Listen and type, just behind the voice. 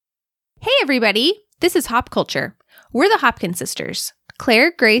everybody. This is Hop Culture. We're the Hopkins sisters,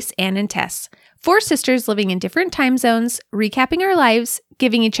 Claire, Grace, Anne, and Tess. 4 sisters living in different time zones, recapping our lives,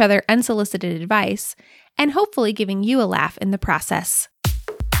 giving each other unsolicited advice, and hopefully giving you a laugh in the process.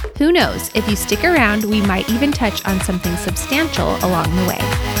 Who knows, if you stick around, we might even touch on something substantial along the way.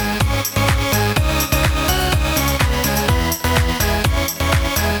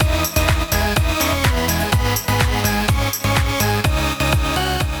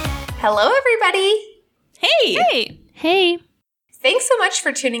 Hello, everybody. Hey. Thanks so much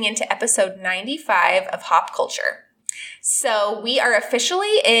for tuning into episode 95 of Hop Culture. So we are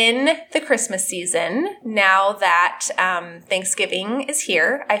officially in the Christmas season now that Thanksgiving is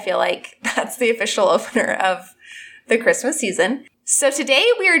here. I feel like that's the official opener of the Christmas season. So today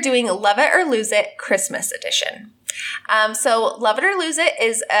we are doing Love It or Lose It Christmas edition. So Love It or Lose It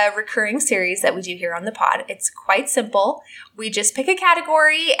is a recurring series that we do here on the pod. It's quite simple. We just pick a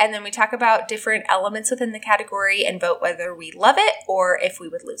category and then we talk about different elements within the category and vote whether we love it or if we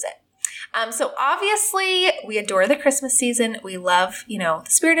would lose it. So obviously we adore the Christmas season. We love, the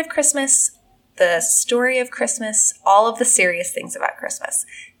spirit of Christmas, the story of Christmas, all of the serious things about Christmas.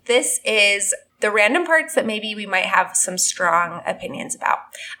 This is the random parts that maybe we might have some strong opinions about.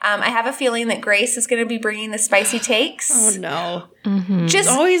 I have a feeling that Grace is going to be bringing the spicy takes. Oh, no. Mm-hmm. Just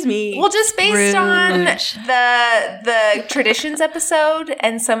always me. Well, just based on the traditions episode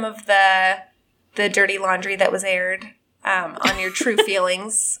and some of the dirty laundry that was aired on your true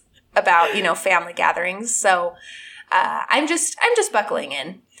feelings about, family gatherings. So I'm just buckling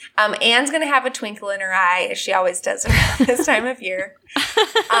in. Anne's going to have a twinkle in her eye, as she always does around this time of year.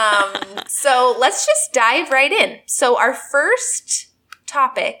 So let's just dive right in. So our first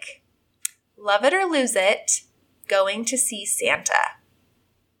topic, love it or lose it, going to see Santa.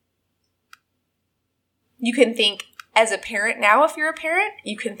 You can think as a parent now if you're a parent.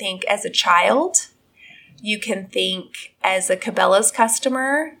 You can think as a child. You can think as a Cabela's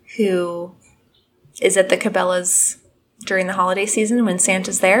customer who is at the Cabela's during the holiday season when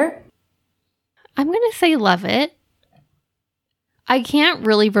Santa's there. I'm going to say love it. I can't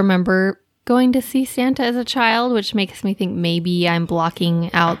really remember going to see Santa as a child, which makes me think maybe I'm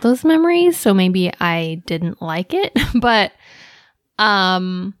blocking out those memories, so maybe I didn't like it. But I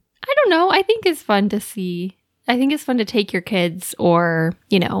don't know. I think it's fun to see. I think it's fun to take your kids or,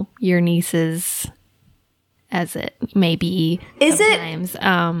 your nieces as it may be sometimes.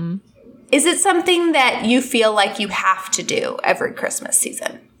 Is it something that you feel like you have to do every Christmas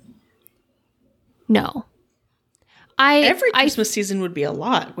season? No. Every Christmas season would be a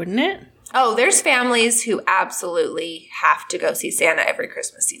lot, wouldn't it? Oh, there's families who absolutely have to go see Santa every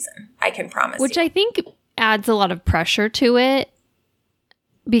Christmas season. I can promise Which you. I think adds a lot of pressure to it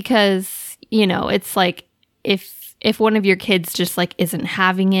because, it's like if one of your kids just isn't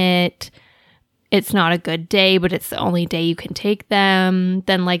having it, it's not a good day, but it's the only day you can take them,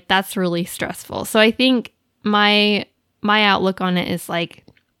 then that's really stressful. So I think my outlook on it is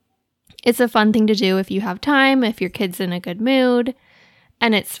it's a fun thing to do if you have time, if your kid's in a good mood,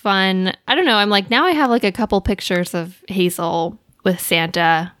 and it's fun. I don't know. I'm now I have a couple pictures of Hazel with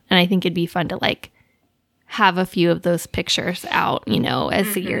Santa, and I think it'd be fun to have a few of those pictures out,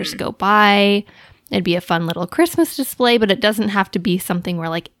 as the years go by. It'd be a fun little Christmas display, but it doesn't have to be something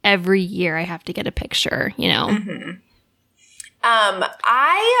where every year I have to get a picture, Mm-hmm.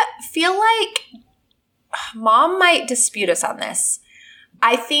 I feel like Mom might dispute us on this.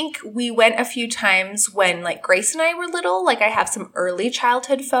 I think we went a few times when Grace and I were little. I have some early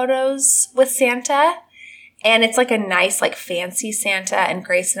childhood photos with Santa, and it's a nice fancy Santa, and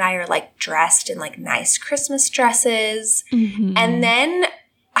Grace and I are dressed in nice Christmas dresses. Mm-hmm. And then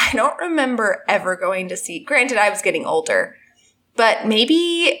I don't remember ever going to see, granted I was getting older, but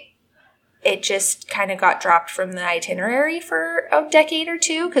maybe it just kind of got dropped from the itinerary for a decade or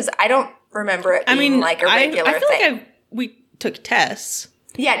two because I don't remember it being a regular I feel thing. We took Tess.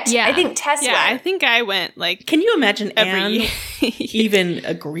 Yeah, I think Tess went. I think I went Can you imagine every Anne year. even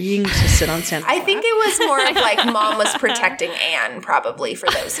agreeing to sit on Santa's I think it was more of Mom was protecting Anne probably for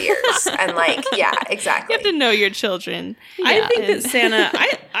those years. And yeah, exactly. You have to know your children. I think that Santa,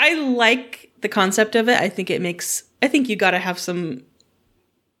 I like the concept of it. I think you got to have some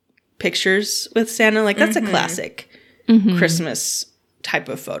pictures with Santa. That's a classic Christmas type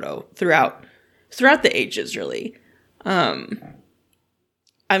of photo throughout the ages, really.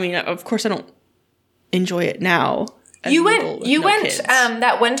 Of course I don't enjoy it now. You went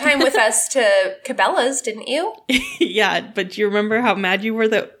that one time with us to Cabela's, didn't you? Yeah, but do you remember how mad you were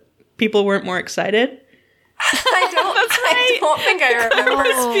that people weren't more excited? I don't think I remember. I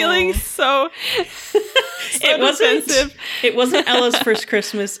was feeling so defensive. It wasn't Ella's first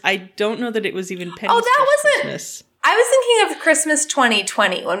Christmas. I don't know that it was even Penny's first Christmas. I was thinking of Christmas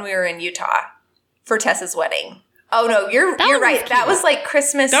 2020 when we were in Utah for Tessa's wedding. Oh no, you're right. Cute. That was like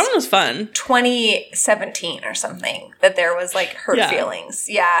Christmas. That one was fun. 2017 or something. That there was like hurt feelings.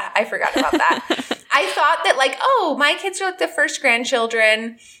 Yeah, I forgot about that. I thought that like, oh, my kids are like the first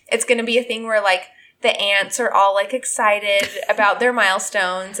grandchildren. It's going to be a thing where like the aunts are all like excited about their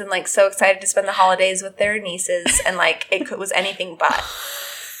milestones and like so excited to spend the holidays with their nieces, and like it was anything but.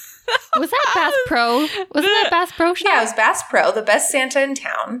 Was that Bass Pro? Wasn't that Bass Pro Shop? Yeah, it was Bass Pro, the best Santa in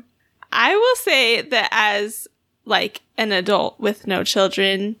town. I will say that as like an adult with no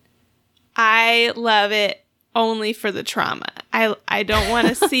children, I love it only for the trauma. I don't want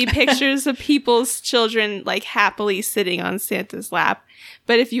to see pictures of people's children like happily sitting on Santa's lap.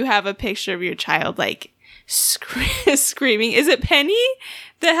 But if you have a picture of your child like screaming, is it Penny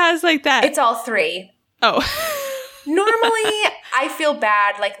that has like that? It's all three. Oh. Normally, I feel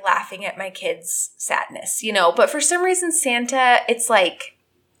bad like laughing at my kids' sadness, you know, but for some reason Santa, it's like,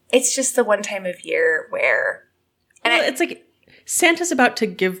 it's just the one time of year where... it's like Santa's about to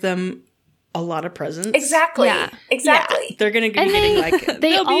give them a lot of presents. Exactly. Yeah. Exactly. Yeah. They're going to be getting like...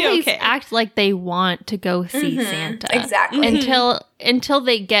 They always okay. act like they want to go see Santa. Exactly. Until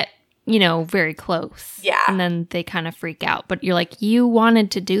they get, you know, very close. Yeah. And then they kind of freak out. But you're like, you wanted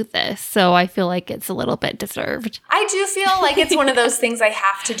to do this. So I feel like it's a little bit deserved. I do feel like it's one of those things I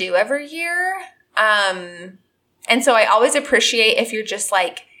have to do every year. And so I always appreciate if you're just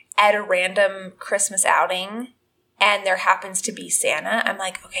like at a random Christmas outing and there happens to be Santa. I'm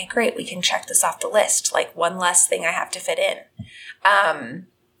like, okay, great. We can check this off the list. Like one less thing I have to fit in.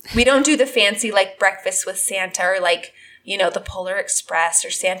 We don't do the fancy like breakfast with Santa or like, you know, the Polar Express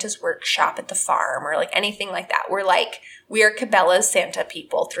or Santa's workshop at the farm or like anything like that. We're like, we are Cabela's Santa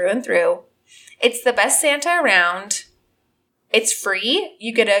people through and through. It's the best Santa around. It's free.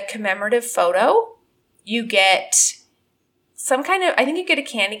 You get a commemorative photo. You get some kind of, I think you get a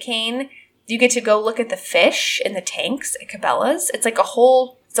candy cane. You get to go look at the fish in the tanks at Cabela's. It's like a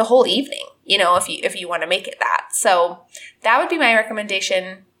whole evening, you know, if you want to make it that. So that would be my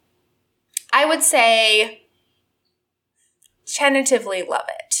recommendation. I would say tentatively love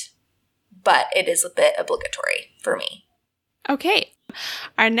it, but it is a bit obligatory for me. Okay.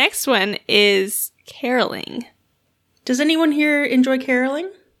 Our next one is caroling. Does anyone here enjoy caroling?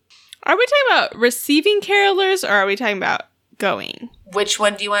 Are we talking about receiving carolers or are we talking about going? Which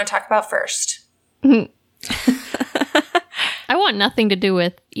one do you want to talk about first? I want nothing to do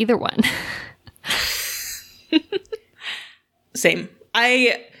with either one. Same.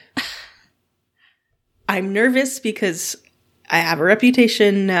 I'm nervous because I have a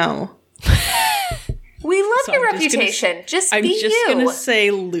reputation now. We love your reputation. Just be you. I'm just going to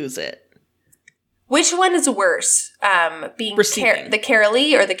say lose it. Which one is worse? Being Receiving. the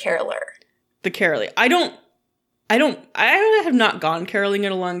carolee or the caroler? The carolee. I have not gone caroling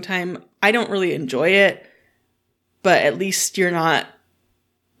in a long time. I don't really enjoy it, but at least you're not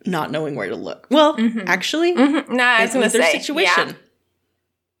knowing where to look. Well, actually, No, I was going to say, situation. yeah.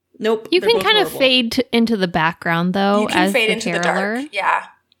 Nope. You can kind of fade into the background, though, You can as fade the into caroler, the dark. Yeah,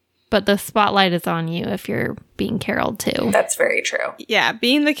 but the spotlight is on you if you're being caroled too. that's very true. Yeah,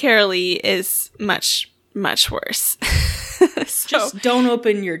 being the carolee is much, much worse. Just don't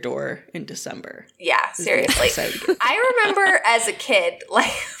open your door in December. Yeah, seriously. I remember as a kid,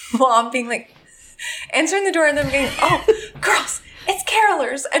 like, mom being like, answering the door and then being, oh, girls, it's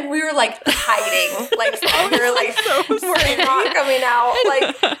carolers. And we were like hiding. Like, we were like, we're not coming out.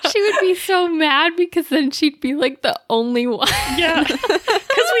 Like, She would be so mad because then she'd be like the only one. Yeah. Because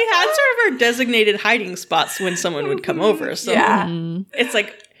we had sort of our designated hiding spots when someone would come over. So yeah. it's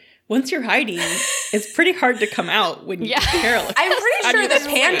like, once you're hiding, it's pretty hard to come out when you're caroling. I'm pretty sure the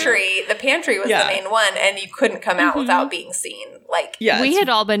pantry was the main one, and you couldn't come out without being seen. Like, We had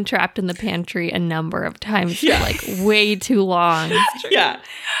all been trapped in the pantry a number of times for like way too long. Yeah.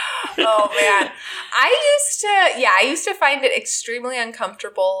 Oh man. I used to find it extremely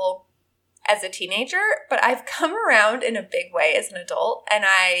uncomfortable as a teenager, but I've come around in a big way as an adult, and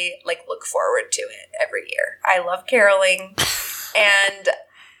I like look forward to it every year. I love caroling, and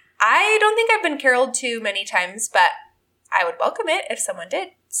I don't think I've been caroled to many times, but I would welcome it if someone did.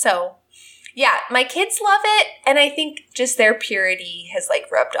 So, yeah, my kids love it, and I think just their purity has,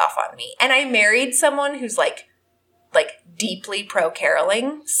 like, rubbed off on me. And I married someone who's, like deeply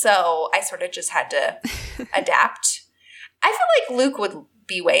pro-caroling, so I sort of just had to adapt. I feel like Luke would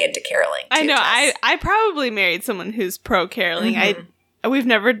be way into caroling, too. I know. I probably married someone who's pro-caroling. we've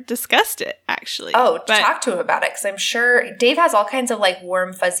never discussed it, actually. Oh, but talk to him about it, because I'm sure Dave has all kinds of like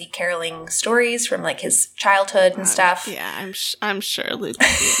warm, fuzzy caroling stories from like his childhood and stuff. Yeah, I'm sure Luke would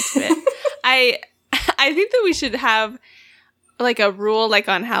be into it. I think that we should have like a rule like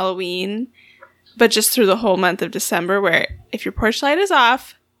on Halloween, but just through the whole month of December, where if your porch light is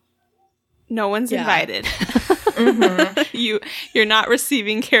off, no one's invited. You're not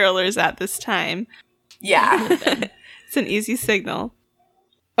receiving carolers at this time. Yeah. It's an easy signal.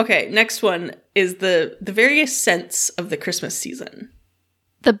 Okay, next one is the various scents of the Christmas season.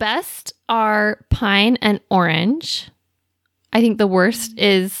 The best are pine and orange. I think the worst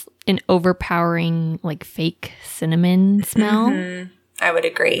is an overpowering, like, fake cinnamon smell. I would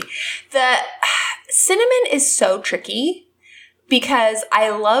agree. The cinnamon is so tricky because I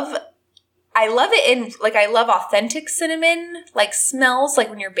love it in, like, I love authentic cinnamon, like, smells, like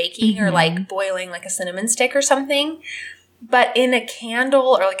when you're baking or, like, boiling, like, a cinnamon stick or something. But in a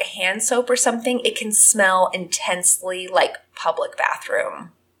candle or, like, a hand soap or something, it can smell intensely like public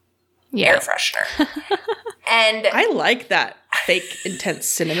bathroom air freshener. And I like that fake intense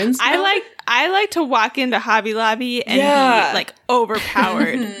cinnamon smell. I like to walk into Hobby Lobby and be, like,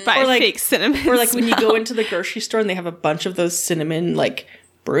 overpowered by like, fake cinnamon Or, like, when you go smell. into the grocery store and they have a bunch of those cinnamon, like,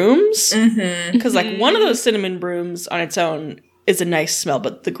 brooms. Because, like, one of those cinnamon brooms on its own is a nice smell,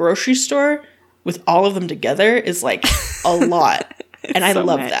 but the grocery store with all of them together is, like, a lot. And I so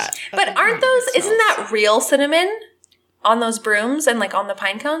love much. that. But isn't that real cinnamon on those brooms and, like, on the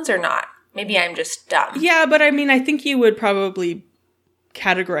pine cones or not? Maybe I'm just dumb. Yeah, but I mean, I think you would probably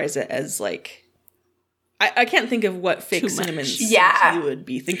categorize it as, like, I can't think of what fake cinnamon scents you would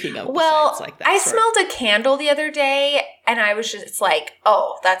be thinking of. Well, besides, like, that I sort. smelled a candle the other day, and I was just like,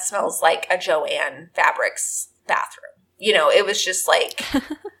 oh, that smells like a Joanne Fabrics bathroom. You know, it was just like...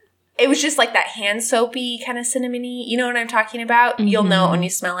 It was just like that hand soapy kind of cinnamony. You know what I'm talking about? You'll know it when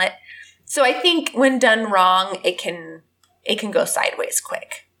you smell it. So I think when done wrong, it can go sideways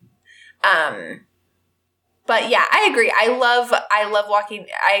quick. But yeah, I agree. I love walking.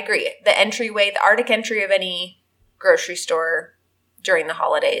 I agree. The entryway, the Arctic entry of any grocery store during the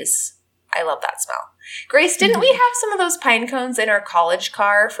holidays. I love that smell. Grace, didn't we have some of those pine cones in our college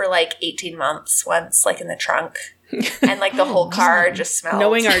car for like 18 months once, like in the trunk? And like the whole car just smelled.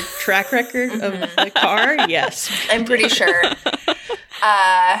 Knowing our track record of the car, yes. I'm pretty sure.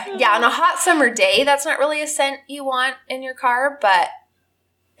 Yeah, on a hot summer day, that's not really a scent you want in your car, but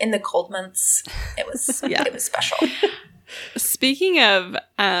in the cold months, it was it was special. Speaking of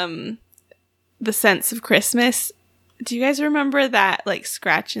the scents of Christmas, do you guys remember that like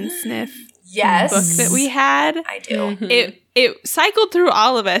scratch and sniff Yes. book that we had? I do. It cycled through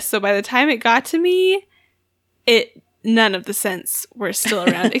all of us, so by the time it got to me, none of the scents were still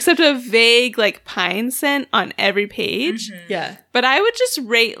around except a vague like pine scent on every page. Yeah. But I would just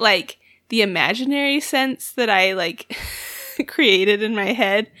rate like the imaginary scents that I like created in my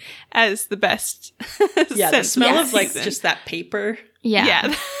head as the best. Yeah, the smell of like season. just that paper.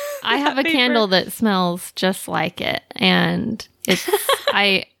 Yeah. I have a candle that smells just like it, and it's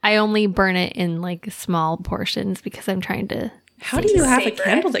I only burn it in like small portions because I'm trying to. How do you have a savor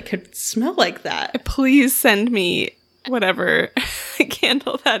candle it. that could smell like that? Please send me whatever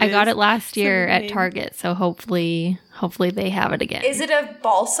candle that is. I got it last year Send me at the name. Target, so hopefully they have it again. Is it a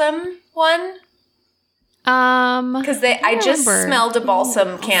balsam one? Because I don't just remember. smelled a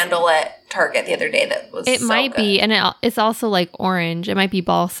balsam candle at Target the other day that was It so might be, good. and it's also like orange. It might be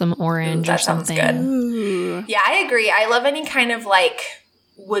balsam orange Ooh, or that sounds something. good. Ooh. Yeah, I agree. I love any kind of like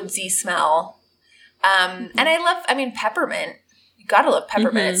woodsy smell. And I mean, peppermint. You gotta love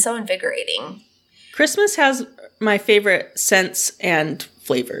peppermint. It's so invigorating. Christmas has my favorite scents and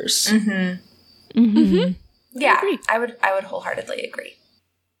flavors. Yeah, agree. I would wholeheartedly agree.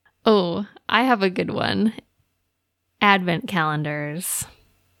 Oh, I have a good one. Advent calendars.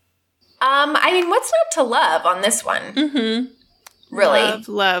 I mean, what's not to love on this one? Really? Love,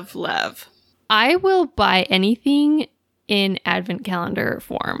 love, love. I will buy anything in advent calendar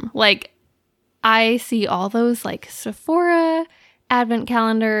form. Like, I see all those like Sephora advent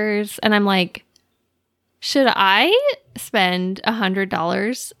calendars, and I'm like, should I spend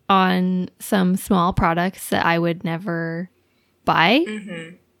 $100 on some small products that I would never buy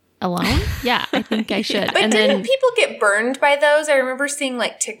alone? Yeah, I think I should. But and didn't then people get burned by those? I remember seeing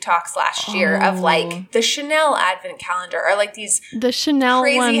like TikToks last year of like the Chanel advent calendar or like these the Chanel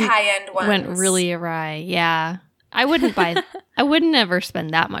crazy one high-end ones. went really awry. Yeah. I wouldn't buy I would never spend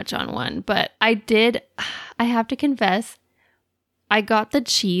that much on one, but I have to confess, I got the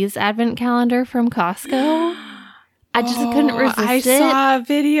cheese advent calendar from Costco. I just couldn't resist I it. saw a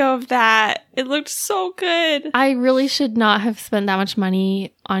video of that. It looked so good. I really should not have spent that much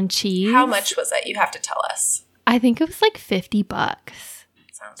money on cheese. How much was it? You have to tell us. I think it was like $50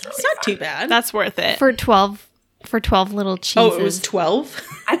 Sounds really It's not fun. too bad. That's worth it. for 12 little cheeses. Oh, it was 12?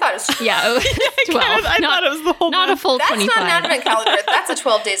 I thought it was. Yeah, it was 12. I thought it was the whole not a month. full That's 25. not an advent calendar. That's a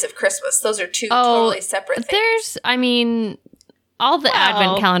 12 Days of Christmas. Those are two totally separate things. There's, I mean, all the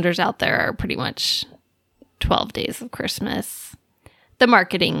advent calendars out there are pretty much 12 Days of Christmas. The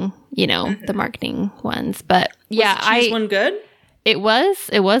marketing, the marketing ones. But yeah, Was the cheese one good? it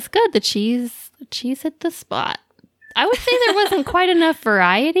was good. The cheese hit the spot. I would say there wasn't quite enough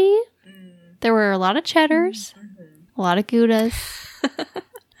variety. There were a lot of cheddars, a lot of Goudas,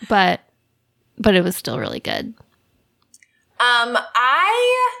 but it was still really good.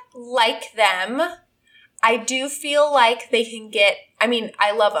 I like them. I do feel like they can get,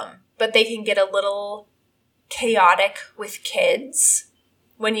 I love them, but they can get a little chaotic with kids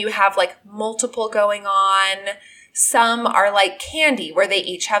when you have like multiple going on. Some are like candy where they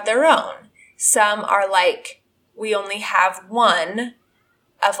each have their own. Some are like, we only have one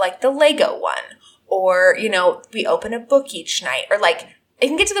of like the Lego one, or, we open a book each night, or like it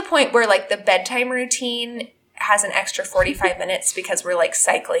can get to the point where like the bedtime routine has an extra 45 minutes because we're like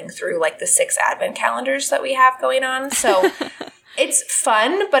cycling through like the 6 advent calendars that we have going on. So it's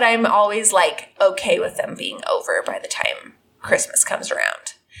fun, but I'm always like okay with them being over by the time Christmas comes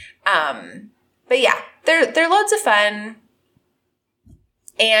around. But yeah, they're loads of fun.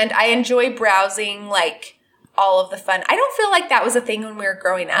 And I enjoy browsing like all of the fun. I don't feel like that was a thing when we were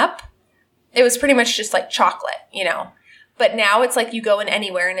growing up. It was pretty much just like chocolate, But now it's like you go in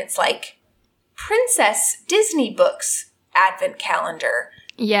anywhere and it's like Princess Disney Books advent calendar.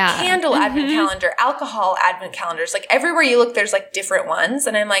 Yeah. Candle advent calendar, alcohol advent calendars. Like everywhere you look, there's like different ones.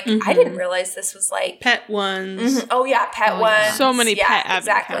 And I'm like, I didn't realize this was like Pet ones. Oh yeah, pet ones. So many Yeah, pet advent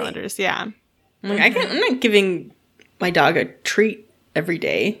exactly. calendars. Yeah. Like, I'm not giving my dog a treat every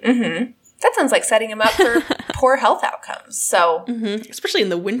day. That sounds like setting him up for poor health outcomes. So Especially in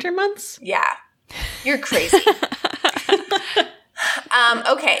the winter months. yeah, you're crazy.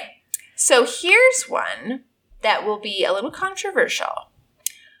 Okay, so here's one that will be a little controversial.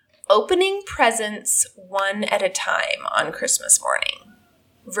 Opening presents one at a time on Christmas morning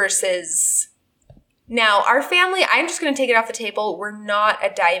versus... Now, our family, I'm just going to take it off the table. We're not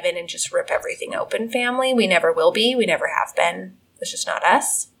a dive in and just rip everything open family. We never will be. We never have been. It's just not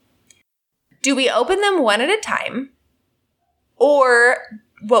us. Do we open them one at a time? Or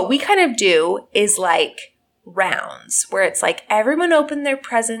what we kind of do is like rounds where it's like everyone open their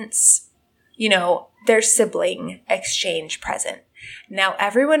presents, their sibling exchange present. Now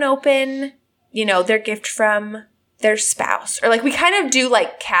everyone open, their gift from their spouse. Or like we kind of do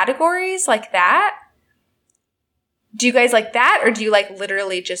like categories like that. Do you guys like that? Or do you like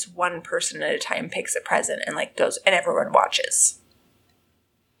literally just one person at a time picks a present and like goes and everyone watches?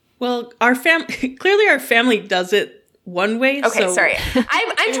 Well, clearly our family does it one way. Okay, so sorry.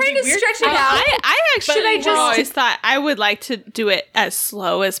 I'm trying to weird. stretch it out. I actually just- always thought I would like to do it as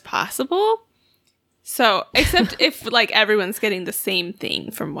slow as possible. So, except if like everyone's getting the same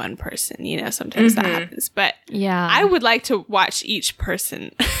thing from one person, sometimes that happens. But Yeah. I would like to watch each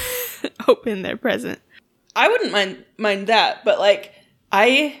person open their present. I wouldn't mind that, but like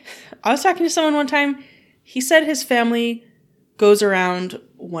I was talking to someone one time. He said his family goes around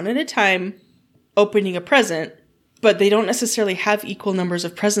one at a time opening a present, but they don't necessarily have equal numbers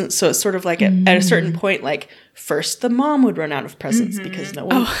of presents. So it's sort of like at a certain point, like first the mom would run out of presents because no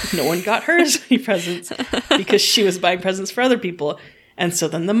one got her as many presents because she was buying presents for other people. And so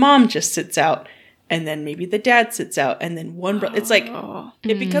then the mom just sits out, and then maybe the dad sits out, and then one brother. It's like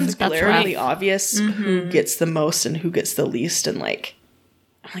it becomes that's glaringly rough. obvious who gets the most and who gets the least. And like,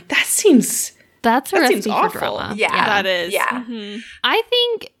 I'm like, that seems That's a that recipe seems for awful. drama. Yeah. That is. Yeah. I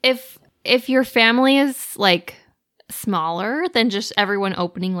think if your family is like smaller than just everyone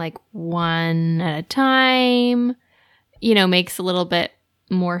opening like one at a time, makes a little bit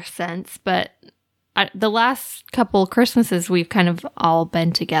more sense. But the last couple Christmases, we've kind of all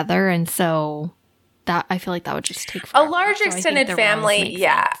been together, and so that I feel like that would just take A forever. large So I think extended the rounds family, make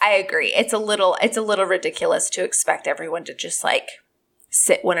yeah, sense. I agree. It's a little ridiculous to expect everyone to just like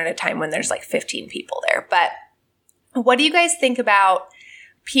sit one at a time when there's like 15 people there. But what do you guys think about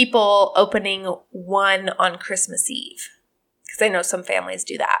people opening one on Christmas Eve? Because I know some families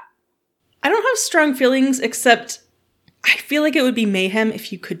do that. I don't have strong feelings, except I feel like it would be mayhem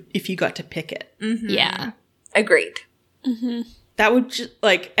if you got to pick it. Yeah. Agreed. That would just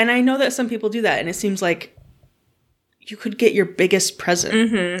and I know that some people do that, and it seems like you could get your biggest present.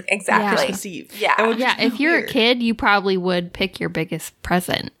 Mm-hmm. Exactly. Christmas Eve. Yeah. That would just be If you're weird. a kid, you probably would pick your biggest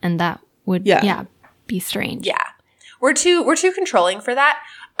present, and that would be strange. Yeah. We're too controlling for that.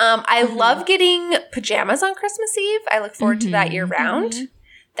 I love getting pajamas on Christmas Eve. I look forward to that year round.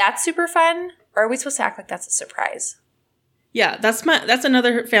 That's super fun. Or are we supposed to act like that's a surprise? Yeah, that's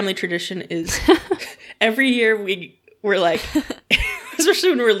another family tradition is every year we're like,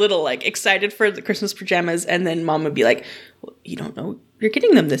 especially when we're little, like excited for the Christmas pajamas, and then mom would be like, well, you don't know you're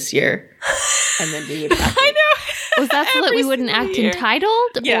getting them this year. And then we would act I know. Was that so that we wouldn't act year. entitled?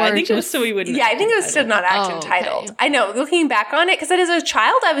 Yeah, or I think it was just- so we wouldn't. Yeah, I think it was to entitled. not act Oh, entitled. okay. I know, looking back on it, because as a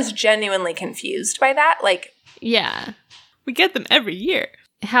child, I was genuinely confused by that. Like, Yeah. We get them every year.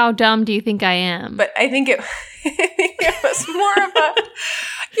 How dumb do you think I am? but I think it, it was more of a,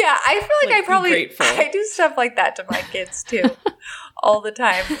 yeah, I feel like Like, I probably, be grateful. I do stuff like that to my kids too, all the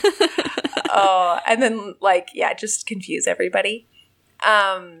time. Oh, and then like, yeah, just confuse everybody.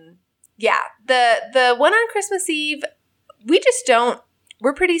 Yeah, the one on Christmas Eve,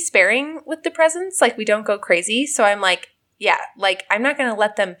 we're pretty sparing with the presents. Like, we don't go crazy. So I'm like, yeah, like, I'm not going to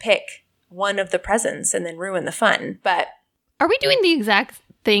let them pick one of the presents and then ruin the fun. But Are we doing the exact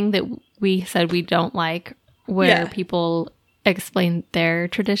thing that we said we don't like, where Yeah. people explain their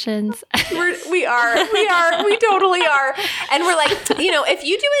traditions? we totally are. And we're like, if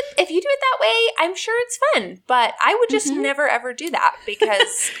you do it that way, I'm sure it's fun. But I would just never ever do that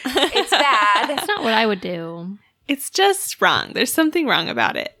because it's bad. That's not what I would do. It's just wrong. There's something wrong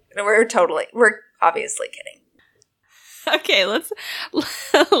about it. We're obviously kidding. Okay, let's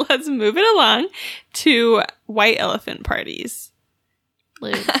move it along to white elephant parties.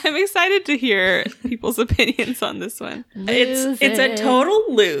 Lose. I'm excited to hear people's opinions on this one. Lose It's a it. total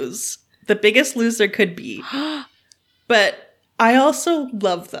lose. The biggest lose there could be. But I also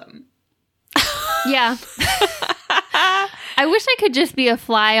love them. Yeah. I wish I could just be a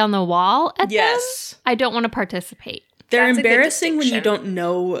fly on the wall at Yes. them. I don't want to participate. They're That's a good embarrassing when you distinction. don't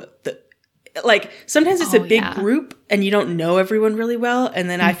know like sometimes it's a Oh, big yeah. group and you don't know everyone really well, and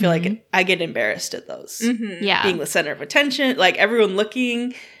then I feel like I get embarrassed at those. Yeah. Being the center of attention, like everyone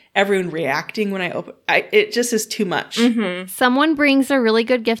looking, everyone reacting when I open it just is too much. Someone brings a really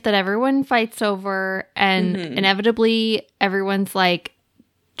good gift that everyone fights over, and inevitably everyone's like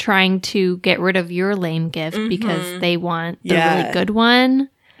trying to get rid of your lame gift because they want the Yeah. really good one.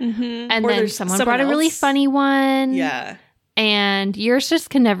 Mm-hmm. And Or then there's someone someone brought a really else. funny one. Yeah. And yours just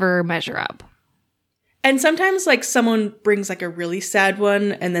can never measure up. And sometimes like someone brings like a really sad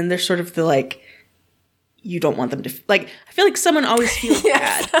one, and then they're sort of the like you don't want them to like I feel like someone always feels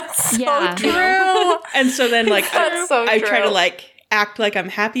Yes, bad. that's Yeah. so true. And so then like That's so I try to true. like act like I'm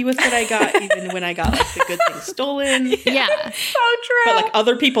happy with what I got, even when I got like the good thing stolen. Yeah. So true. But like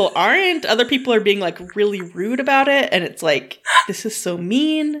other people aren't. Other people are being like really rude about it, and it's like this is so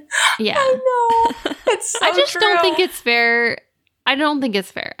mean. Yeah. I know. It's so I just don't true. think it's fair. I don't think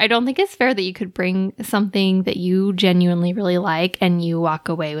it's fair. I don't think it's fair that you could bring something that you genuinely really like and you walk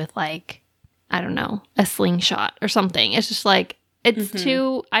away with like, I don't know, a slingshot or something. It's just like, it's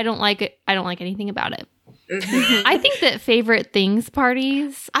too, I don't like it. I don't like anything about it. I think that favorite things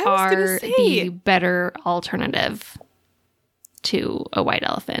parties I was gonna are say. the better alternative to a white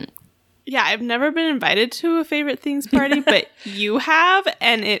elephant. Yeah, I've never been invited to a favorite things party, but you have,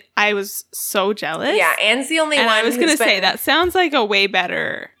 and I was so jealous. Yeah, Anne's the only and one. I was going to say that sounds like a way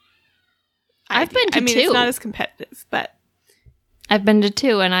better. I've idea. been to I mean, two. it's not as competitive, but I've been to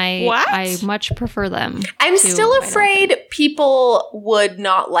two and I What? much prefer them. I'm to still a white afraid people would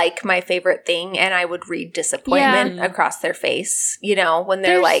not like my favorite thing, and I would read disappointment across their face. You know, when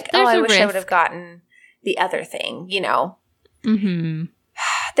they're There's- like, "Oh, there's I a wish I would risk. have gotten the other thing." You know, Mm-hmm.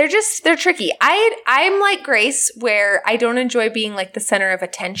 they're tricky. I'm like Grace, where I don't enjoy being like the center of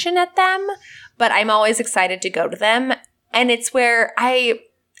attention at them, but I'm always excited to go to them, and it's where I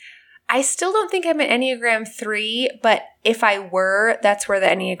still don't think I'm an Enneagram 3, but if I were, that's where the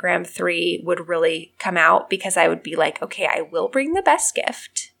Enneagram 3 would really come out, because I would be like, okay, I will bring the best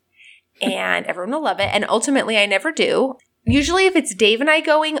gift and everyone will love it. And ultimately, I never do. Usually, if it's Dave and I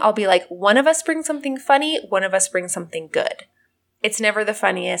going, I'll be like, one of us brings something funny, one of us brings something good. It's never the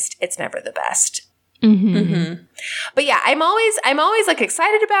funniest. It's never the best. Mm-hmm. But yeah, I'm always like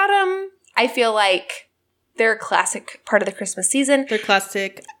excited about them. I feel like they're a classic part of the Christmas season. They're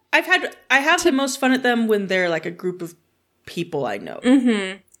classic. I have the most fun at them when they're like a group of people I know.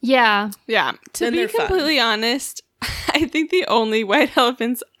 Mm-hmm. Yeah. yeah. To Then be they're fun. completely honest, I think the only white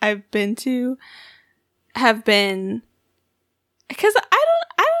elephants I've been to have been because I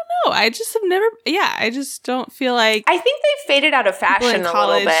don't know. I just have never. Yeah, I just don't feel like I think they've faded out of people fashion in a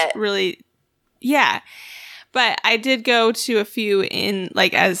college little bit. really. Yeah, But I did go to a few in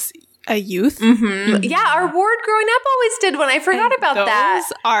like as a youth. Yeah, our ward growing up always did one. I forgot about that.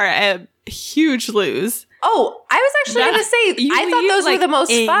 Those are a huge lose. Oh, I was actually going to say, I thought those were the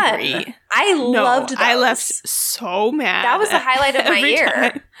most fun. I loved those. I left so mad. That was the highlight of my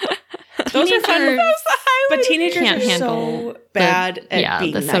year. Those are fun, but teenagers can't are handle so bad at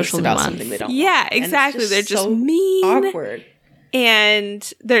being the nice social about nuance. something they don't Yeah, want. And it's exactly. They're just so mean. awkward.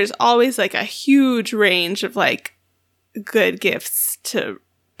 And there's always like a huge range of like good gifts to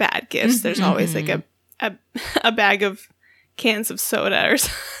bad gifts. There's always like a bag of cans of soda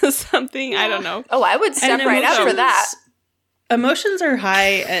or something. I don't know. Oh, I would step right up for that. Emotions are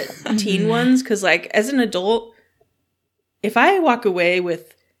high at teen ones because, like, as an adult, if I walk away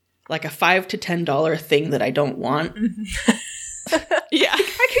with like a $5 to $10 thing that I don't want, Yeah,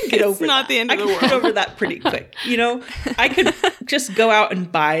 I can get over. not that. the end of the I can world. get over that pretty quick. You know, I could just go out and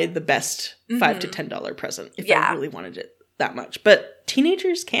buy the best $5 to $10 present if I really wanted it that much. But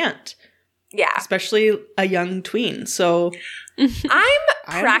teenagers can't. Yeah. Especially a young tween. So I'm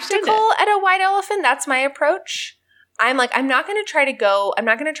practical it. at a white elephant. That's my approach. I'm like, I'm not going to try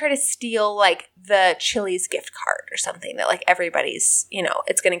to steal like the Chili's gift card or something that like everybody's,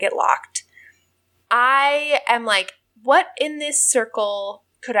 it's going to get locked. I am like, what in this circle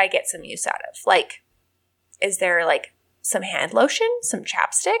could I get some use out of? Like, is there like some hand lotion, some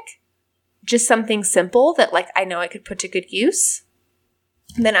chapstick? Just something simple that like I know I could put to good use.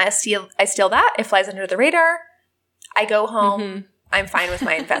 And then I steal that. It flies under the radar. I go home. I'm fine with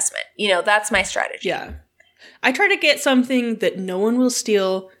my investment. That's my strategy. Yeah. I try to get something that no one will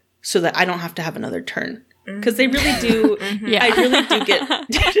steal so that I don't have to have another turn. Because they really do. I really do get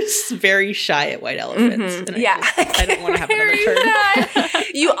just very shy at white elephants. And I don't want to have another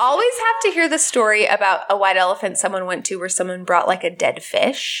turn. You always have to hear the story about a white elephant someone went to where someone brought like a dead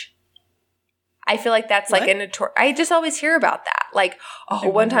fish. I feel like that's like I just always hear about that. Like,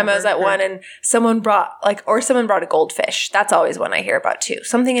 one time I was at one and someone brought a goldfish. That's always one I hear about too.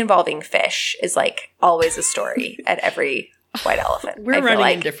 Something involving fish is like always a story at every white elephant. We're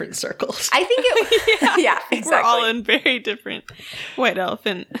running in different circles. I think it yeah, exactly. We're all in very different white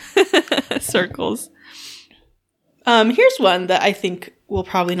elephant circles. Here's one that I think will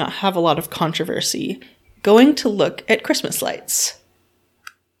probably not have a lot of controversy. Going to look at Christmas lights.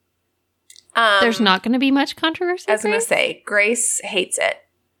 There's not going to be much controversy. I was going to say, Grace hates it.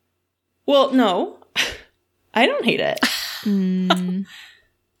 Well, no, I don't hate it.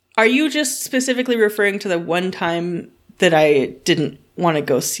 Are you just specifically referring to the one time that I didn't want to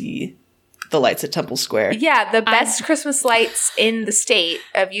go see the lights at Temple Square? Yeah, the best Christmas lights in the state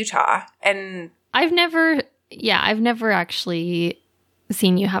of Utah. And I've never actually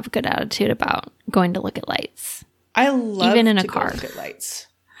seen you have a good attitude about going to look at lights. I love even in to a car. go look at lights.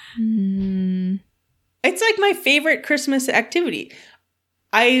 It's like my favorite Christmas activity.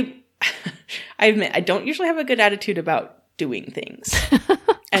 I admit I don't usually have a good attitude about doing things.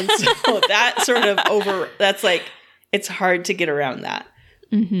 And so that sort of that's like, it's hard to get around that.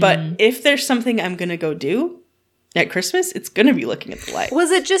 But if there's something I'm going to go do at Christmas, it's going to be looking at the lights.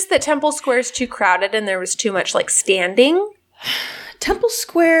 Was it just that Temple Square is too crowded and there was too much like standing? Temple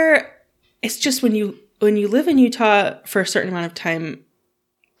Square, it's just when you live in Utah for a certain amount of time,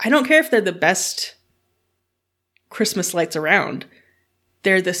 I don't care if they're the best Christmas lights around.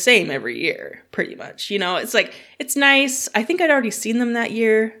 They're the same every year, pretty much. It's like, it's nice. I think I'd already seen them that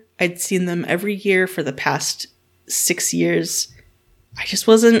year. I'd seen them every year for the past 6 years. I just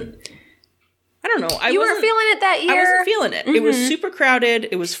wasn't, I don't know. You weren't feeling it that year? I wasn't feeling it. It was super crowded.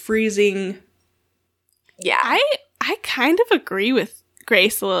 It was freezing. Yeah. I kind of agree with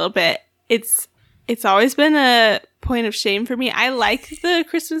Grace a little bit. It's always been a point of shame for me. I like the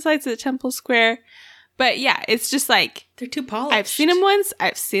Christmas lights at Temple Square, but yeah, it's just like they're too polished. I've seen them once.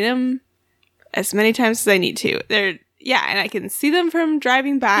 I've seen them as many times as I need to. And I can see them from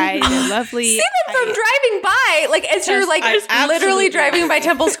driving by. They're lovely. See them from driving by, like as you're like literally driving by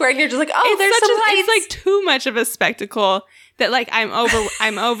Temple Square, and you're just like, there's some lights. It's like too much of a spectacle that like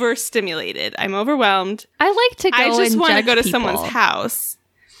I'm overstimulated. I'm overwhelmed. I like to go. I just want to go to someone's house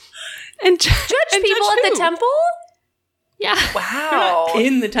and judge people at the temple. Yeah. Wow.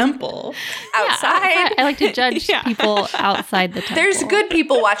 In the temple. Outside. Yeah, I like to judge people outside the temple. There's good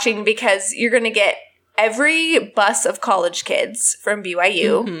people watching because you're going to get every bus of college kids from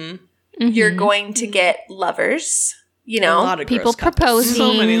BYU. You're going to get lovers, A lot of people gross couples. proposing.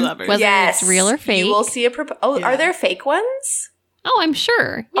 So many lovers. Whether it's real or fake. You will see are there fake ones? Oh, I'm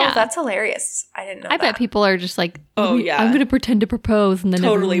sure. Yeah. Oh, that's hilarious. I didn't know I that. bet people are just like, Oh, yeah. I'm going to pretend to propose. And then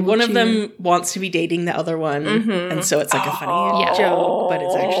Totally. everyone will One of cheer. them wants to be dating the other one. And so it's like a funny Yeah. joke, but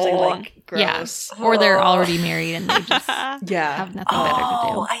it's actually like gross. Yeah. Or they're already married and they just Yeah. have nothing better to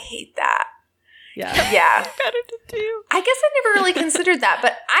Oh, do. I hate that. Yeah. Yeah. Better to do. I guess I never really considered that,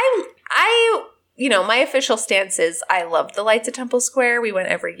 but I, you know, my official stance is I love the lights at Temple Square. We went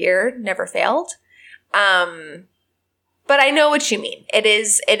every year, never failed. But I know what you mean. It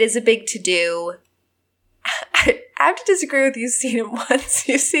is a big to-do. I have to disagree with you. You've seen him once.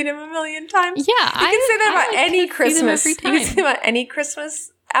 You've seen him a million times. Yeah. You can say that about any Christmas. You Every can say that about any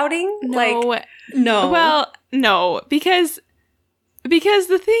Christmas outing. Like, No. Well, no, because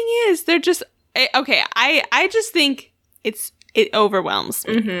the thing is, they're just okay. I just think it overwhelms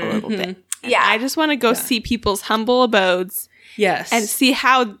me a little bit. yeah. I just want to go see people's humble abodes Yes. and see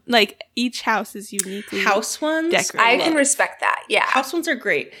how like each house is uniquely house ones. decorated. I can respect that. Yeah. House ones are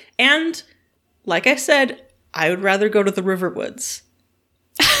great. And like I said, I would rather go to the Riverwoods,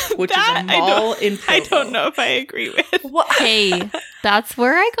 which is a mall in Provo. I don't know if I agree with. What? Hey, that's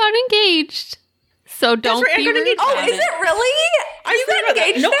where I got engaged. So don't where I be got rude engaged. Oh, about is it really? I You forgot got about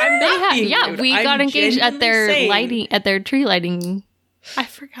engaged that. No, there? I'm They not have, being yeah, rude. we I'm got engaged at their genuinely saying- tree lighting I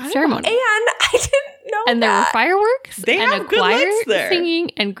forgot. ceremony. And I didn't know And there were that. fireworks They and have a good choir lights there.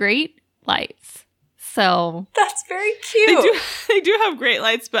 singing and great lights. So That's very cute. They do have great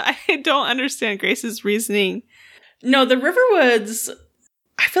lights, but I don't understand Grace's reasoning. No, the Riverwoods.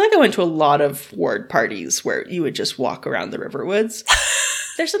 I feel like I went to a lot of ward parties where you would just walk around the Riverwoods.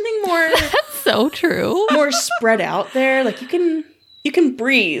 There's something that's so true. more spread out there. Like you can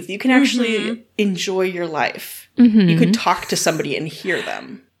breathe. You can actually enjoy your life. Mhm. You could talk to somebody and hear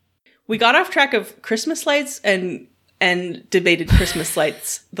them. We got off track of Christmas lights and debated Christmas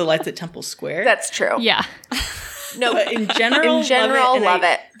lights, the lights at Temple Square. That's true. Yeah. No, But in general, love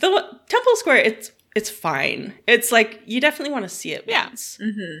it. The Temple Square, it's fine. It's like you definitely want to see it Yeah. once.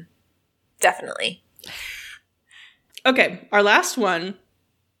 Definitely. Okay, our last one,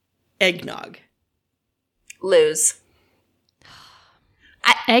 eggnog. Lose.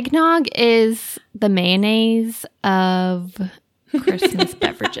 Eggnog is the mayonnaise of Christmas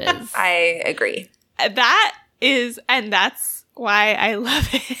beverages. I agree. And that's why I love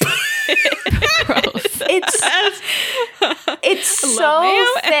it. Gross. It's I love so mayo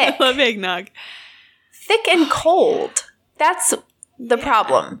and I thick. love eggnog. Thick and cold. That's the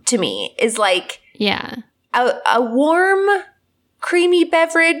problem to me, is like Yeah. a warm, creamy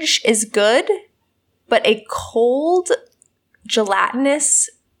beverage is good, but a cold, gelatinous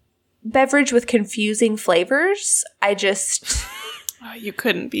beverage with confusing flavors, Oh, you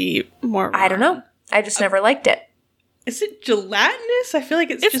couldn't be more wrong. I don't know. I just never liked it. Is it gelatinous? I feel like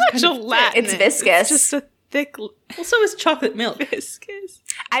it's It's just not kind of gelatinous. It's viscous. It's just a thick thick. Well, so is chocolate milk. viscous.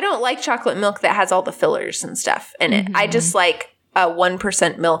 I don't like chocolate milk that has all the fillers and stuff in it. I just like a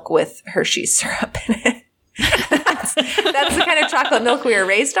 1% milk with Hershey's syrup in it. that's the kind of chocolate milk we were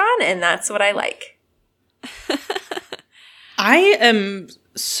raised on, and that's what I like. I am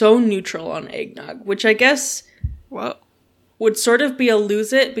so neutral on eggnog, which I guess Whoa. would sort of be a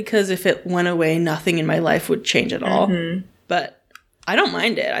lose it, because if it went away, nothing in my life would change at all. But I don't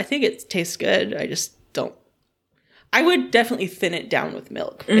mind it. I think it tastes good. I just don't. I would definitely thin it down with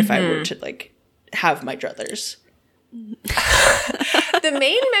milk if I were to like have my druthers. The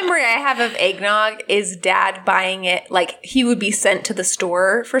main memory I have of eggnog is Dad buying it. Like, he would be sent to the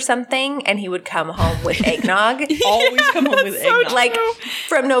store for something, and he would come home with eggnog. Always come home with eggnog. Like,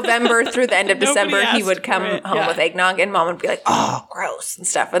 from November through the end of Nobody December, he asked would for come it. home Yeah. with eggnog, and Mom would be like, oh, gross, and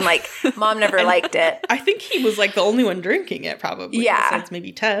stuff. And, like, Mom never liked it. I think he was like the only one drinking it, probably. Yeah. Besides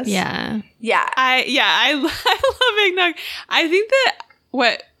maybe Tess. Yeah. Yeah. I love eggnog. I think that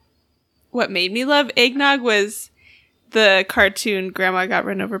what made me love eggnog was the cartoon Grandma Got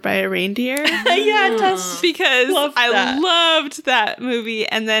Run Over by a Reindeer. Yeah, Tess. Because Loved I that. loved that movie,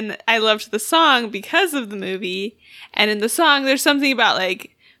 and then I loved the song because of the movie. And in the song, there's something about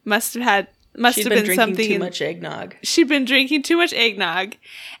like must She'd have been been drinking something too in- much eggnog. she'd been drinking too much eggnog.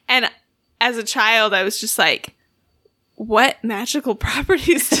 And as a child, I was just like, what magical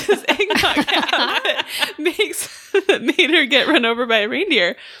properties does eggnog have that made her get run over by a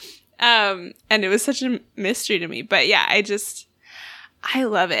reindeer? And it was such a mystery to me. But yeah, I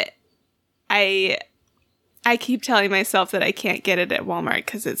love it. I keep telling myself that I can't get it at Walmart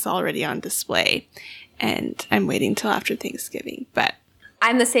because it's already on display. And I'm waiting till after Thanksgiving. But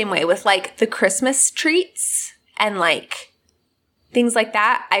I'm the same way with, like, the Christmas treats and, like, things like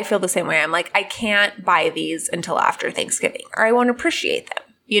that. I feel the same way. I'm like, I can't buy these until after Thanksgiving, or I won't appreciate them.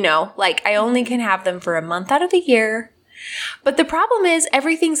 You know, like, I only can have them for a month out of the year. But the problem is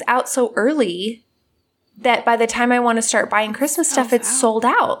everything's out so early that by the time I want to start buying Christmas stuff, it's sold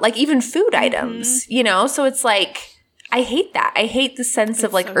out. Like even food items, you know? So it's like, I hate that. I hate the sense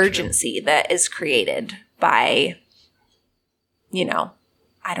of like so urgency that is created by, you know,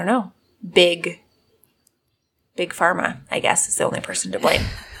 I don't know, big pharma, I guess, is the only person to blame.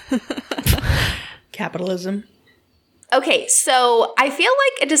 Capitalism. Okay, so I feel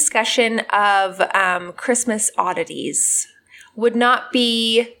like a discussion of Christmas oddities would not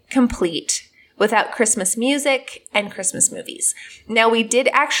be complete without Christmas music and Christmas movies. Now, we did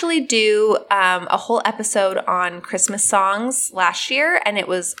actually do a whole episode on Christmas songs last year, and it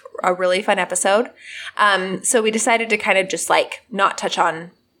was a really fun episode. So we decided to kind of just like not touch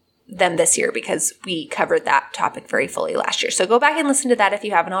on them this year because we covered that topic very fully last year. So go back and listen to that if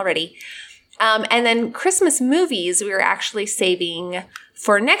you haven't already. And then Christmas movies, we were actually saving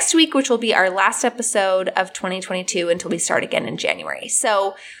for next week, which will be our last episode of 2022 until we start again in January.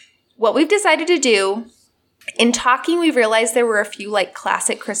 So what we've decided to do, in talking, we realized there were a few like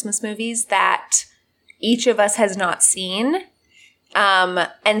classic Christmas movies that each of us has not seen.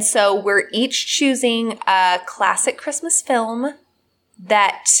 And so we're each choosing a classic Christmas film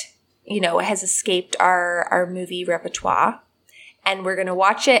that, you know, has escaped our movie repertoire. And we're going to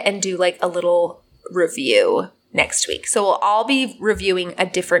watch it and do like a little review next week. So we'll all be reviewing a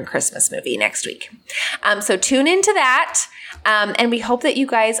different Christmas movie next week. So tune into that. And we hope that you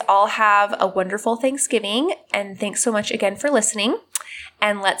guys all have a wonderful Thanksgiving. And thanks so much again for listening.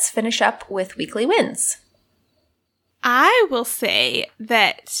 And let's finish up with weekly wins. I will say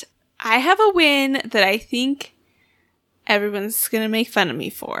that I have a win that I think everyone's going to make fun of me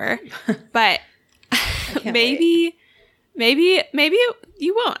for. But maybe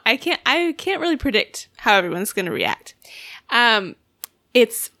you won't. I can't really predict how everyone's going to react.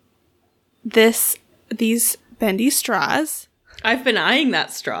 It's these bendy straws. I've been eyeing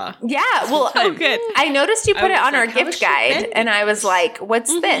that straw. Yeah, well, oh, good. I noticed you put it on our gift guide, and I was like,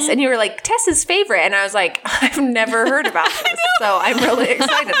 what's this? And you were like, Tessa's favorite. And I was like, I've never heard about this, so I'm really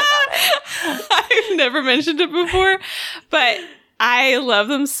excited about it. I've never mentioned it before, but I love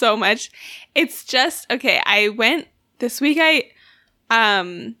them so much. It's just, okay, this week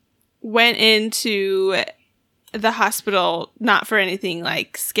I went into the hospital, not for anything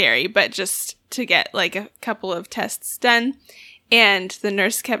like scary, but just to get like a couple of tests done. And the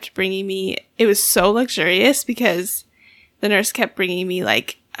nurse kept bringing me, it was so luxurious because the nurse kept bringing me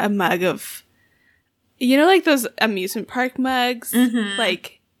like a mug of, you know, like those amusement park mugs,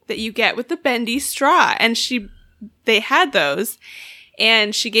 like that you get with the bendy straw. And they had those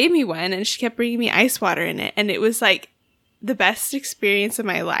and she gave me one and she kept bringing me ice water in it. And it was like the best experience of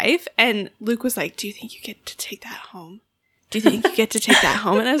my life. And Luke was like, do you think you get to take that home? Do you think you get to take that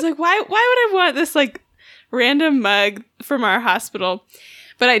home? And I was like, why would I want this like random mug from our hospital?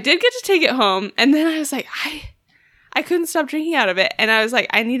 But I did get to take it home. And then I was like, I couldn't stop drinking out of it. And I was like,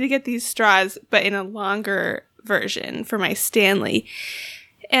 I need to get these straws, but in a longer version for my Stanley.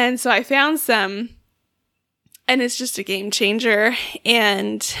 And so I found some. And it's just a game changer.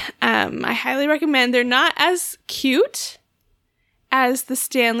 And I highly recommend. They're not as cute as the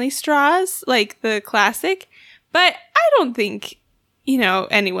Stanley straws, like the classic. But I don't think, you know,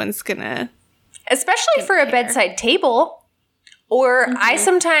 anyone's gonna. Especially for a bedside table. Or I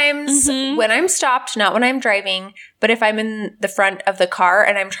sometimes, when I'm stopped, not when I'm driving, but if I'm in the front of the car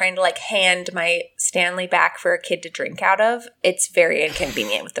and I'm trying to like hand my Stanley back for a kid to drink out of, it's very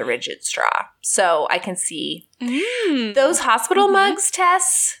inconvenient with the rigid straw. So I can see those hospital mugs,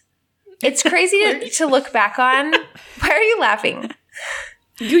 Tess. It's crazy to look back on. Why are you laughing?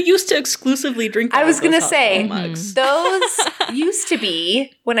 You used to exclusively drink. I was going to say, mugs. Those used to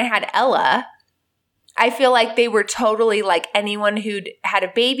be, when I had Ella, I feel like they were totally like anyone who'd had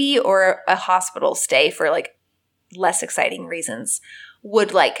a baby or a hospital stay for like less exciting reasons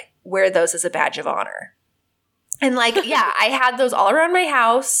would like wear those as a badge of honor. And like, yeah, I had those all around my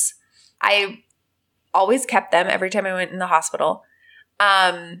house. I always kept them every time I went in the hospital.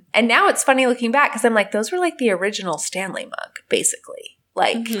 And now it's funny looking back because I'm like, those were like the original Stanley mug, basically.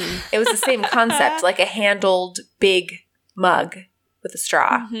 Like it was the same concept, like a handled big mug with a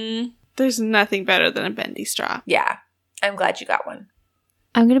straw. There's nothing better than a bendy straw. Yeah. I'm glad you got one.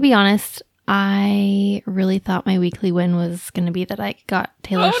 I'm going to be honest. I really thought my weekly win was going to be that I got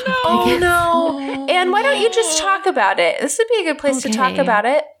Taylor Swift tickets. Oh, no. And why don't you just talk about it? This would be a good place to talk about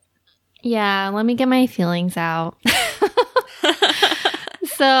it. Yeah, let me get my feelings out.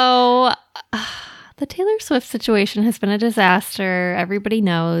 So, the Taylor Swift situation has been a disaster. Everybody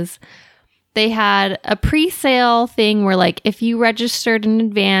knows. They had a pre-sale thing where, like, if you registered in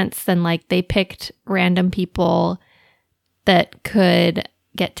advance, then, like, they picked random people that could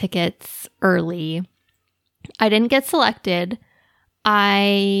get tickets early. I didn't get selected.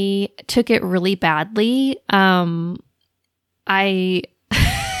 I took it really badly. I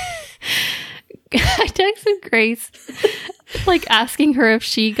I texted Grace, like asking her if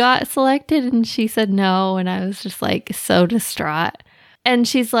she got selected, and she said no, and I was just like so distraught. And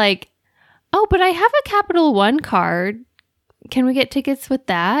she's like, "Oh, but I have a Capital One card. Can we get tickets with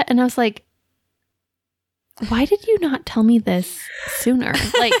that?" And I was like, why did you not tell me this sooner?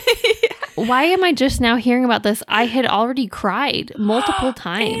 Like, why am I just now hearing about this? I had already cried multiple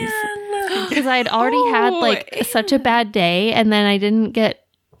times because I had already had like such a bad day, and then I didn't get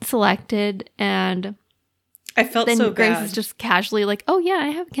selected, and I felt then so Grace bad. is just casually like, "Oh yeah, I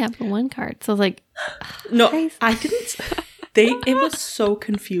have a Capital One card." So I was like, No, Grace. I didn't. It was so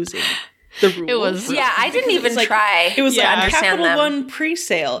confusing. The rules. It was. Yeah, I didn't even like- try. It was to like understand Capital them. One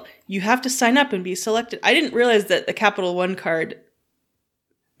pre-sale. You have to sign up and be selected. I didn't realize that the Capital One card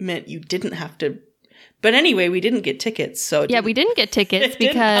meant you didn't have to. But anyway, we didn't get tickets. So Yeah, we didn't get tickets It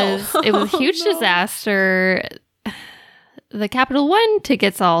didn't because help. it was a huge No. disaster. The Capital One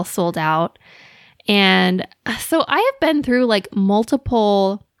tickets all sold out. And so I have been through like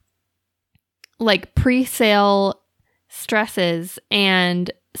multiple like pre-sale stresses,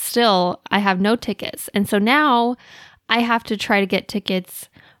 and still I have no tickets. And so now I have to try to get tickets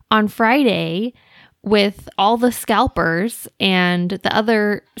on Friday with all the scalpers and the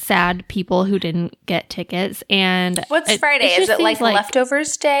other sad people who didn't get tickets. And What's Friday? Is just it like seems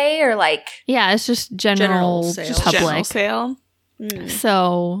leftovers day or like? Yeah, it's just general General sale. Just public. general sale.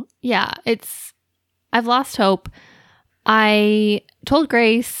 So yeah, I've lost hope. I told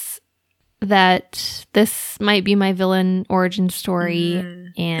Grace that this might be my villain origin story,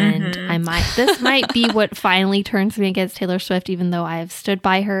 and this might be what finally turns me against Taylor Swift, even though I have stood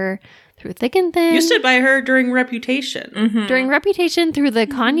by her through thick and thin. You stood by her during Reputation. During Reputation, through the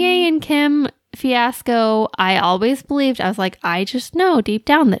Kanye and Kim fiasco. I always believed, I was like, I just know deep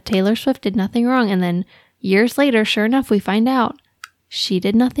down that Taylor Swift did nothing wrong. And then years later, sure enough, we find out she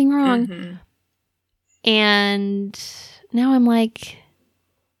did nothing wrong. And now I'm like,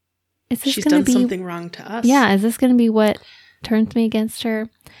 is this She's going done to be something wrong to us. Yeah, is this going to be what turns me against her?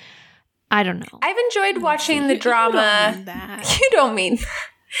 I don't know. I've enjoyed watching the drama. That. You don't mean.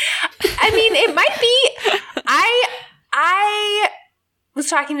 I mean, it might be. I was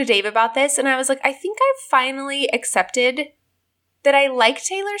talking to Dave about this, and I was like, I think I've finally accepted that I like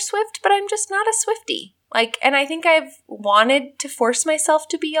Taylor Swift, but I'm just not a Swiftie. Like, and I think I've wanted to force myself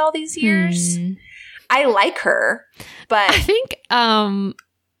to be all these years. I like her, but I think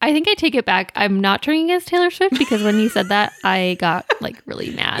I take it back. I'm not turning against Taylor Swift, because when you said that, I got like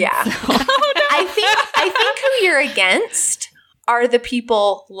really mad. Yeah. So. I think who you're against are the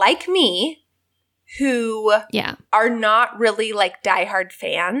people like me who Yeah. are not really like diehard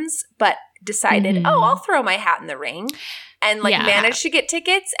fans, but decided, oh, I'll throw my hat in the ring and like Yeah. manage to get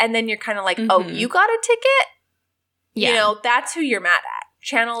tickets. And then you're kind of like, oh, you got a ticket? Yeah. You know, that's who you're mad at.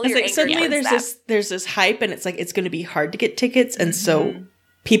 Channel It's your like anger suddenly towards there's this hype, and it's like it's going to be hard to get tickets, and so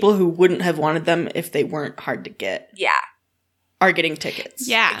people who wouldn't have wanted them if they weren't hard to get Yeah. are getting tickets.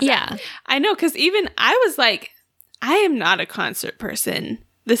 Yeah. Yeah. I know, because even I was like, I am not a concert person.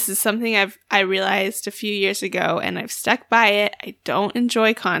 This is something I realized a few years ago, and I've stuck by it. I don't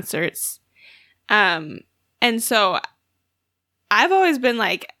enjoy concerts. And so I've always been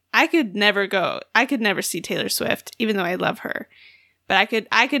like, I could never see Taylor Swift, even though I love her. But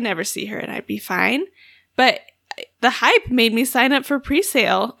I could never see her, and I'd be fine. But the hype made me sign up for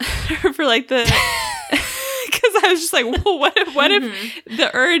pre-sale for like the, because I was just like, well, what if the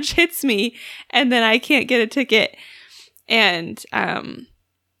urge hits me and then I can't get a ticket? And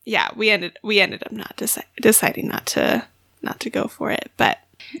yeah, we ended up not deciding not to go for it. But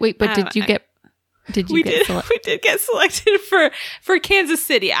Wait, but did you get we did get selected for Kansas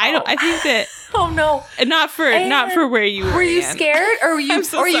City. I think that Oh, no. not for where you were. Were you Anne. scared? Or you I'm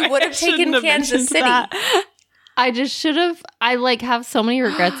so or you sorry. would I have shouldn't taken have Kansas mentioned City? that. I just should have. I like have so many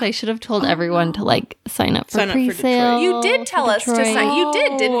regrets. I should have told everyone to like sign up for Sign up for pre-sale. Detroit. You did tell us to sign. You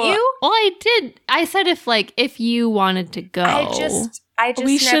did, didn't you? Well, I did. I said if you wanted to go, I just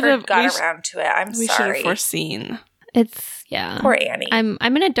We never should've- got we sh- around to it. I'm We should sorry. have foreseen. it's yeah. Poor Annie. I'm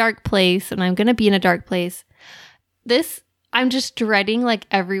in a dark place, and I'm gonna be in a dark place. I'm just dreading like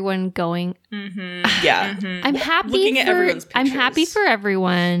everyone going. Yeah. I'm happy Looking at everyone's I'm happy pictures. for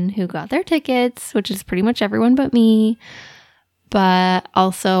everyone who got their tickets, which is pretty much everyone but me. But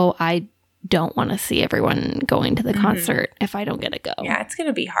also, I don't want to see everyone going to the concert if I don't get to go. Yeah, it's going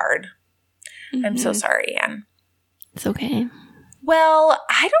to be hard. I'm so sorry, Anne. It's okay. Well,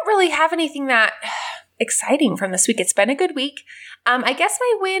 I don't really have anything that exciting from this week. It's been a good week. I guess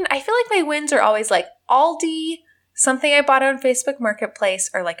my win, I feel like my wins are always like Aldi, something I bought on Facebook Marketplace,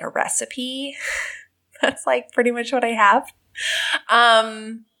 or like a recipe. That's like pretty much what I have.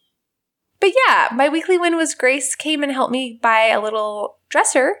 But yeah, my weekly win was Grace came and helped me buy a little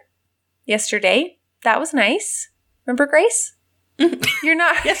dresser yesterday. That was nice. Remember Grace? You're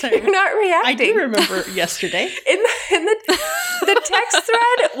not. Yes, you're not reacting. I do remember yesterday in the text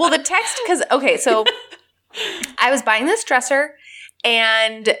thread. Well, the text because so I was buying this dresser,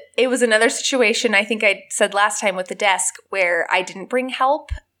 and it was another situation. I think I said last time with the desk where I didn't bring help,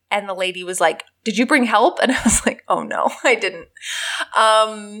 and the lady was like, "Did you bring help?" And I was like, "Oh no, I didn't."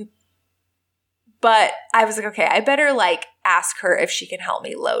 But I was like, okay, I better like ask her if she can help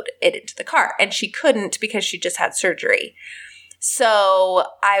me load it into the car, and she couldn't because she just had surgery. So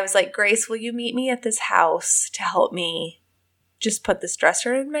I was like, Grace, will you meet me at this house to help me just put this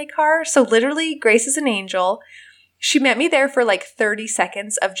dresser in my car? So literally, Grace is an angel. She met me there for like 30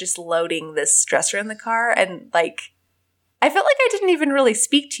 seconds of just loading this dresser in the car. And like, I felt like I didn't even really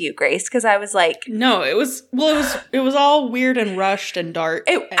speak to you, Grace, because I was like, no, it was all weird and rushed and dark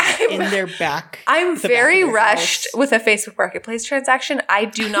in their back. I'm very rushed with a Facebook Marketplace transaction. I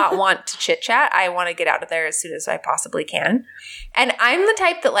do not want to chit chat. I want to get out of there as soon as I possibly can. And I'm the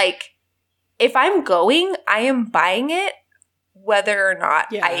type that like, if I'm going, I am buying it, whether or not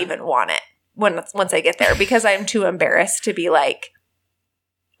I even want it once I get there, because I'm too embarrassed to be like,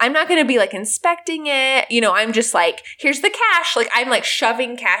 I'm not going to be like inspecting it. You know, I'm just like, here's the cash. Like I'm like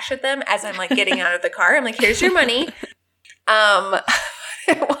shoving cash at them as I'm like getting out of the car. I'm like, here's your money. It was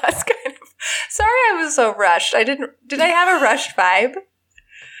kind of, sorry I was so rushed. Did I have a rushed vibe?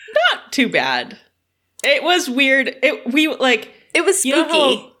 Not too bad. It was weird. It was spooky. You know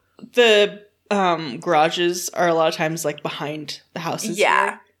how the garages are a lot of times like behind the houses. Yeah.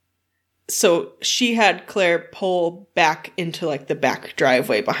 Here? So she had Claire pull back into like the back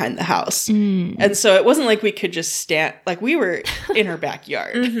driveway behind the house. And so it wasn't like we could just stand, like we were in her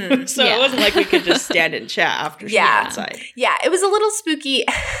backyard. So it wasn't like we could just stand and chat after she went outside. Yeah, it was a little spooky.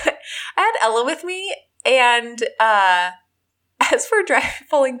 I had Ella with me, and as we're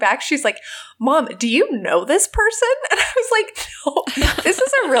pulling back, she's like, Mom, do you know this person? And I was like, no, this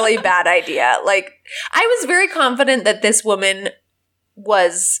is a really bad idea. Like, I was very confident that this woman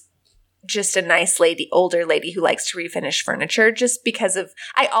was just a nice lady, older lady who likes to refinish furniture, just because of,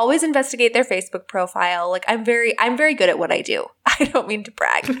 I always investigate their Facebook profile. Like I'm very good at what I do. I don't mean to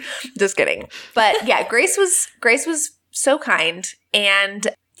brag. Just kidding. But yeah, Grace was so kind. And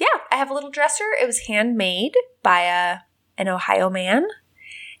yeah, I have a little dresser. It was handmade by an Ohio man.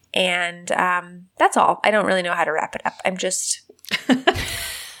 And that's all. I don't really know how to wrap it up. I'm just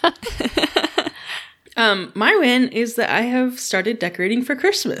my win is that I have started decorating for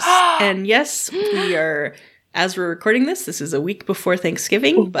Christmas. And yes, we are, as we're recording this is a week before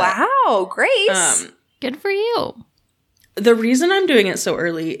Thanksgiving. But, wow, Grace. Good for you. The reason I'm doing it so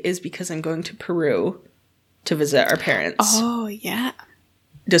early is because I'm going to Peru to visit our parents. Oh, yeah.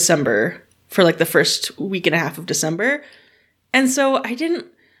 December, for like the first week and a half of December. And so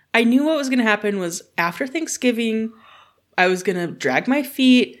I knew what was going to happen was after Thanksgiving, I was going to drag my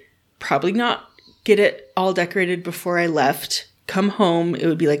feet, probably not get it all decorated before I left, come home, it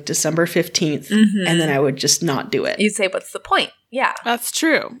would be like December 15th, and then I would just not do it. You'd say, what's the point? Yeah. That's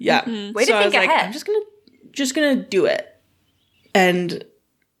true. Yeah. Way to think ahead. I'm just gonna do it. And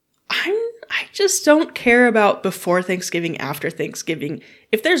I just don't care about before Thanksgiving, after Thanksgiving.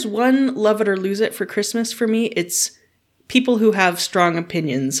 If there's one love it or lose it for Christmas for me, it's people who have strong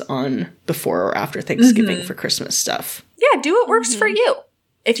opinions on before or after Thanksgiving for Christmas stuff. Yeah, do what works for you.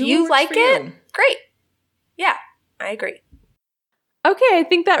 If you like it, great. Yeah, I agree. Okay, I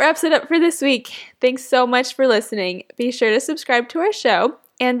think that wraps it up for this week. Thanks so much for listening. Be sure to subscribe to our show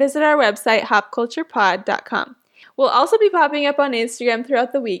and visit our website, hopculturepod.com. We'll also be popping up on Instagram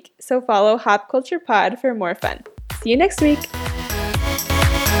throughout the week, so follow Hop Culture Pod for more fun. See you next week.